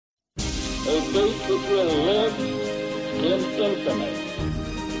a fate which will live in infamy.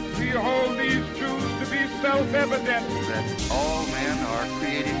 We hold these truths to be self-evident. That all men are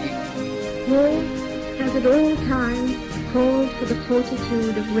created equal. War has at all times called for the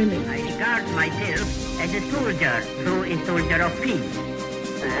fortitude of women. I regard myself as a soldier, though a soldier of peace.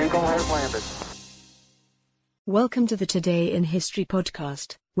 The Eagle has landed. Welcome to the Today in History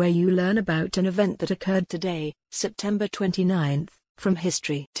podcast, where you learn about an event that occurred today, September 29th, from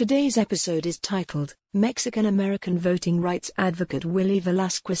history. Today's episode is titled, Mexican-American Voting Rights Advocate Willie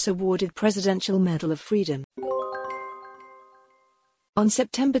Velásquez Awarded Presidential Medal of Freedom. On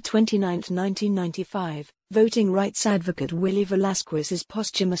September 29, 1995, voting rights advocate Willie Velásquez is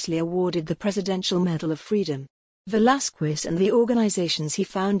posthumously awarded the Presidential Medal of Freedom. Velásquez and the organizations he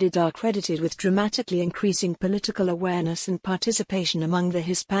founded are credited with dramatically increasing political awareness and participation among the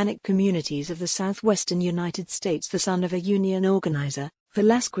Hispanic communities of the southwestern United States. The son of a union organizer,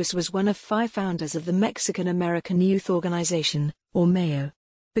 Velásquez was one of 5 founders of the Mexican-American Youth Organization, or MAYO.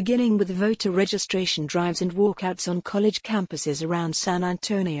 Beginning with voter registration drives and walkouts on college campuses around San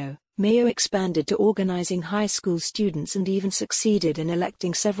Antonio, MAYO expanded to organizing high school students and even succeeded in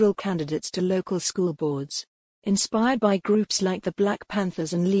electing several candidates to local school boards. Inspired by groups like the Black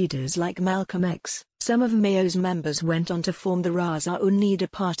Panthers and leaders like Malcolm X, some of MAYO's members went on to form the Raza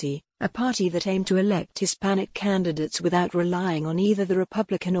Unida Party, a party that aimed to elect Hispanic candidates without relying on either the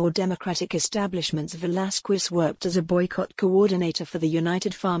Republican or Democratic establishments. Velásquez worked as a boycott coordinator for the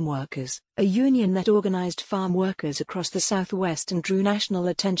United Farm Workers, a union that organized farm workers across the Southwest and drew national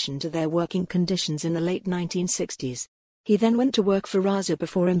attention to their working conditions in the late 1960s. He then went to work for Raza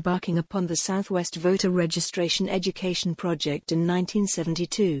before embarking upon the Southwest Voter Registration Education Project in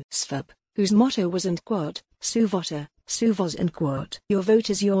 1972, SVEP, whose motto was Su vota, su voz Your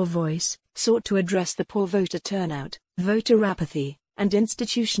vote is your voice, sought to address the poor voter turnout, voter apathy, and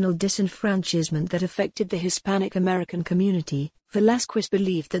institutional disenfranchisement that affected the Hispanic American community. Velásquez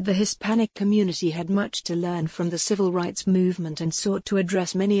believed that the Hispanic community had much to learn from the civil rights movement and sought to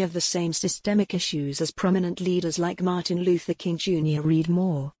address many of the same systemic issues as prominent leaders like Martin Luther King Jr. Read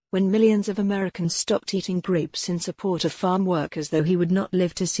more. When millions of Americans stopped eating grapes in support of farm workers, though he would not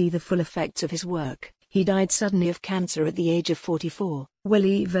live to see the full effects of his work, he died suddenly of cancer at the age of 44.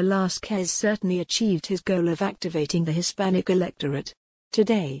 Willie Velásquez certainly achieved his goal of activating the Hispanic electorate.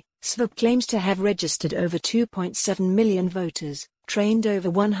 Today, SVEP claims to have registered over 2.7 million voters, trained over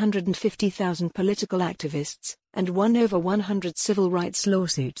 150,000 political activists, and won over 100 civil rights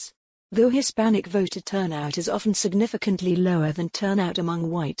lawsuits. Though Hispanic voter turnout is often significantly lower than turnout among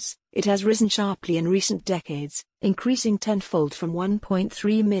whites, it has risen sharply in recent decades, increasing tenfold from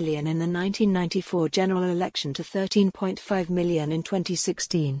 1.3 million in the 1994 general election to 13.5 million in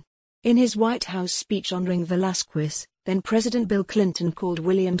 2016. In his White House speech honoring Velásquez, then-President Bill Clinton called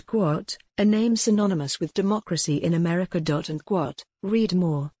Willie a name synonymous with democracy in America. Read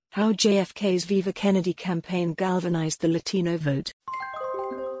more, how JFK's Viva Kennedy campaign galvanized the Latino vote.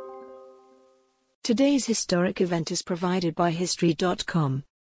 Today's historic event is provided by History.com.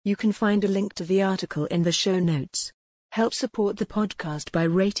 You can find a link to the article in the show notes. Help support the podcast by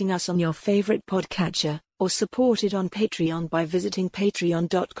rating us on your favorite podcatcher, or support it on Patreon by visiting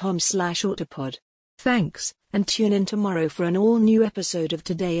patreon.com/autopod. Thanks, and tune in tomorrow for an all-new episode of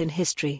Today in History.